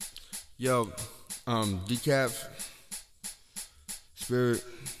Yo, Decaf, Spirit,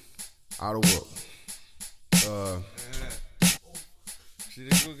 Out of World. See,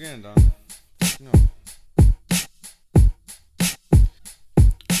 they go again, Don. No.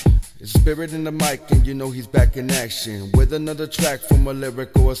 It's Spirit in the mic, and you know he's back in action with another track from a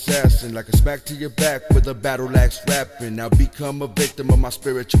lyrical assassin, like a smack to your back with a battle axe rapping. Now become a victim of my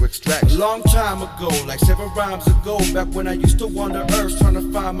spiritual extraction. A long time ago, like 7 rhymes ago, back when I used to wander earth trying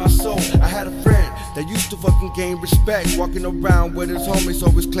to find my soul, I had a friend that used to fucking gain respect, walking around with his homies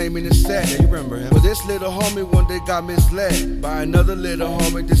always claiming it's sad. Yeah, you remember him. But this little homie one day got misled by another little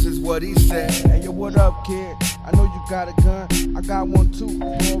homie. This is what he said: Hey yo, what up, kid? I know you got a gun, I got one too.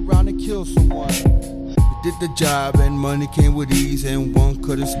 Go around and kill someone. He did the job and money came with ease, and one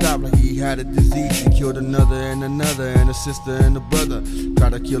couldn't stop like he had a disease. He killed another, and a sister and a brother.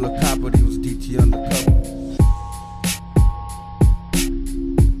 Tried to kill a cop, but he was DT undercover.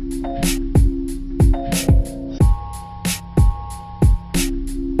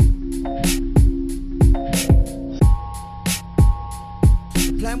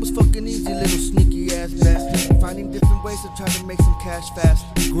 The plan was fucking easy, little sneaky ass bastard, finding different ways to try to make some cash fast.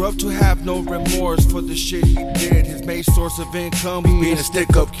 He grew up to have no remorse for the shit he did. His main source of income being a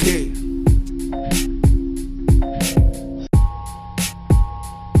stick-up kid.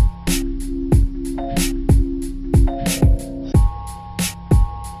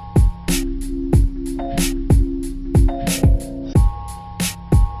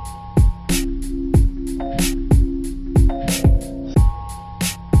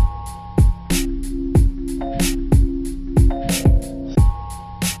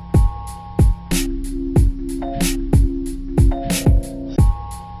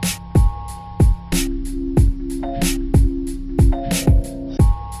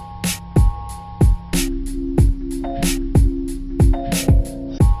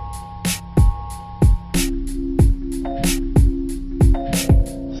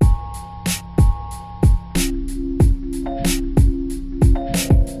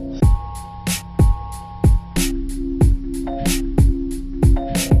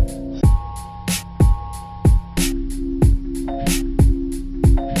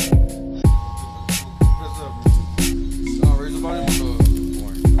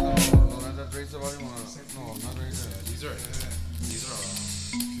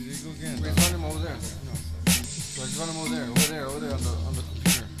 Raise volume over there. No. Raise volume over there on the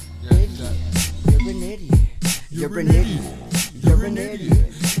computer. Yeah, do that. You're an idiot. You're an idiot. You're an idiot.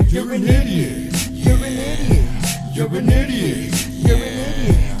 You're an idiot. You're an idiot. You're an idiot. You're an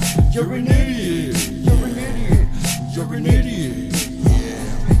idiot. You're an idiot. You're an idiot. You're an idiot.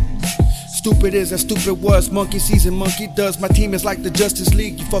 Stupid is as stupid was. Monkey sees and monkey does. My team is like the Justice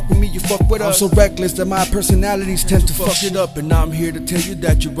League. You fuck with me, you fuck with us. I'm so reckless that my personalities tend to fuck it up. And I'm here to tell you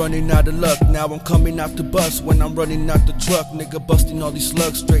that you're running out of luck. Now I'm coming out the bus when I'm running out the truck. Nigga busting all these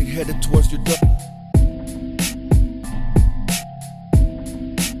slugs straight headed towards your duck.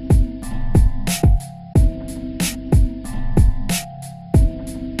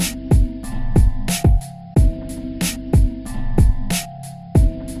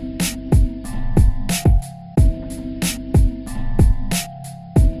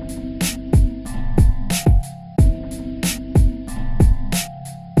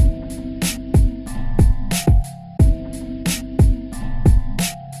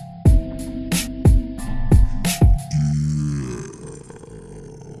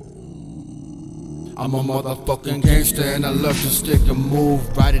 I'm a motherfucking gangster and I love to stick and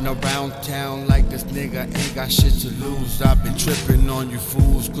move. Riding around town like this nigga ain't got shit to lose. I've been tripping on you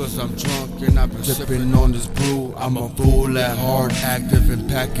fools cause I'm drunk and I've been sipping on this brew. I'm a fool at heart, active and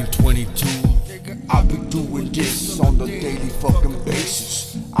packing 22. I be doing this on the daily fucking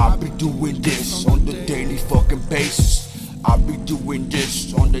basis. I be doing this on the daily fucking basis. I be doing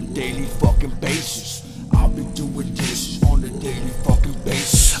this on the daily fucking basis. I be doing this on the daily fucking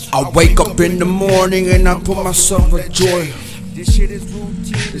basis. I wake up in the morning and I put myself a joy. This shit is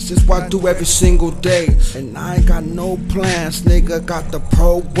routine. This is what I do every single day. And I ain't got no plans, nigga. Got the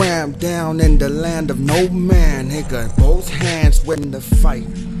program down in the land of no man, nigga. Both hands win the fight.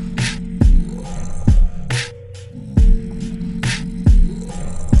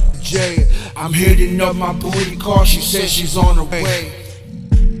 Jay, I'm hitting up my booty call. She says she's on her way.